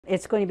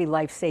It's going to be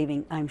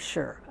life-saving, I'm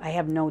sure. I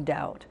have no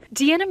doubt.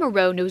 Deanna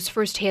Moreau knows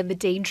firsthand the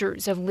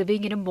dangers of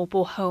living in a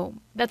mobile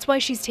home. That's why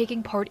she's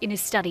taking part in a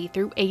study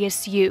through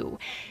ASU.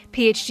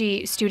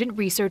 PhD student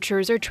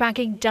researchers are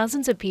tracking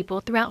dozens of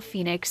people throughout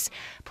Phoenix,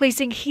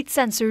 placing heat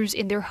sensors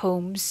in their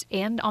homes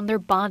and on their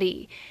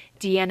body.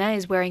 Deanna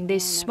is wearing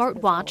this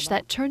smartwatch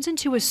that turns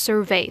into a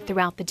survey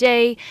throughout the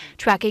day,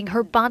 tracking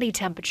her body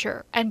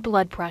temperature and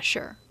blood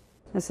pressure.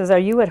 It says, "Are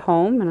you at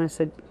home?" And I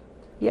said,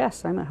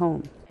 "Yes, I'm at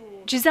home."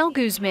 Giselle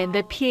Guzman,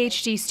 the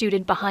PhD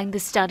student behind the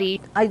study,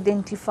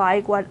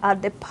 identify what are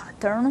the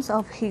patterns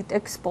of heat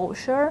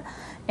exposure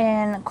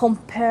and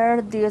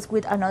compare this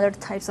with another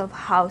types of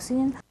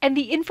housing. And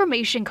the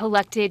information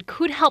collected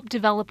could help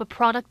develop a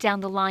product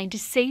down the line to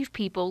save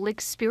people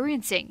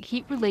experiencing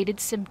heat-related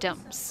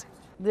symptoms.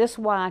 This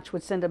watch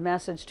would send a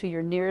message to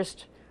your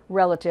nearest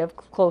relative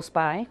close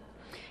by,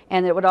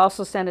 and it would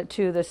also send it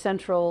to the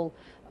central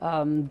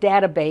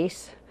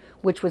database,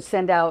 which would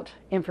send out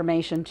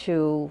information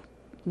to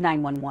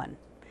 911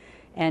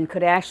 and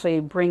could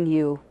actually bring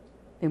you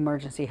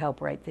emergency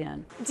help right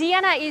then.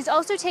 Deanna is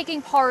also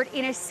taking part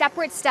in a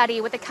separate study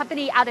with a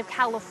company out of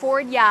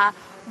California.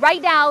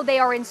 Right now, they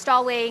are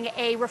installing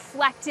a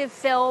reflective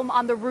film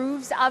on the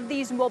roofs of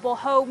these mobile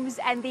homes,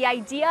 and the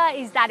idea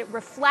is that it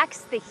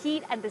reflects the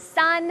heat and the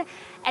sun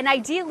and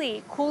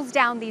ideally cools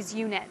down these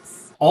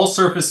units. All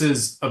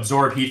surfaces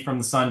absorb heat from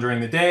the sun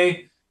during the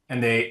day,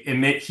 and they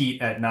emit heat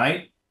at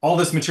night. All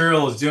this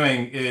material is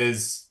doing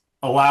is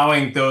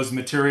allowing those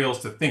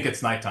materials to think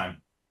it's nighttime.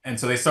 And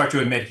so they start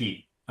to emit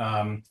heat.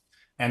 And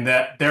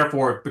that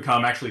therefore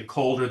become actually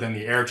colder than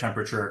the air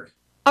temperature.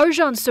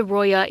 Arjan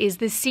Soroya is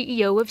the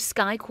CEO of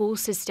SkyCool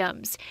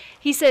Systems.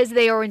 He says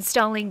they are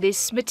installing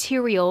this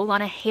material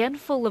on a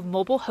handful of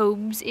mobile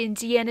homes in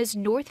Deanna's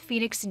North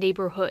Phoenix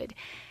neighborhood.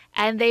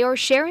 And they are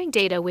sharing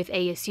data with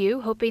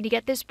ASU, hoping to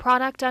get this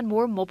product on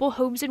more mobile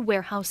homes and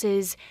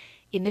warehouses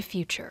in the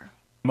future.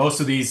 Most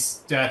of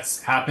these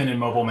deaths happen in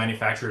mobile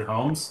manufactured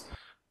homes.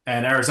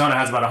 And Arizona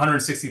has about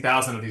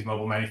 160,000 of these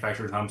mobile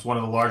manufactured homes, one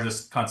of the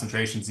largest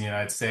concentrations in the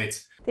United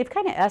States. They've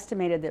kind of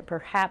estimated that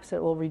perhaps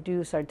it will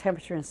reduce our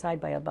temperature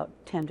inside by about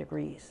 10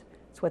 degrees.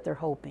 That's what they're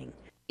hoping.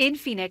 In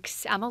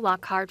Phoenix, Emma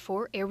Lockhart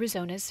for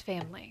Arizona's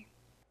Family.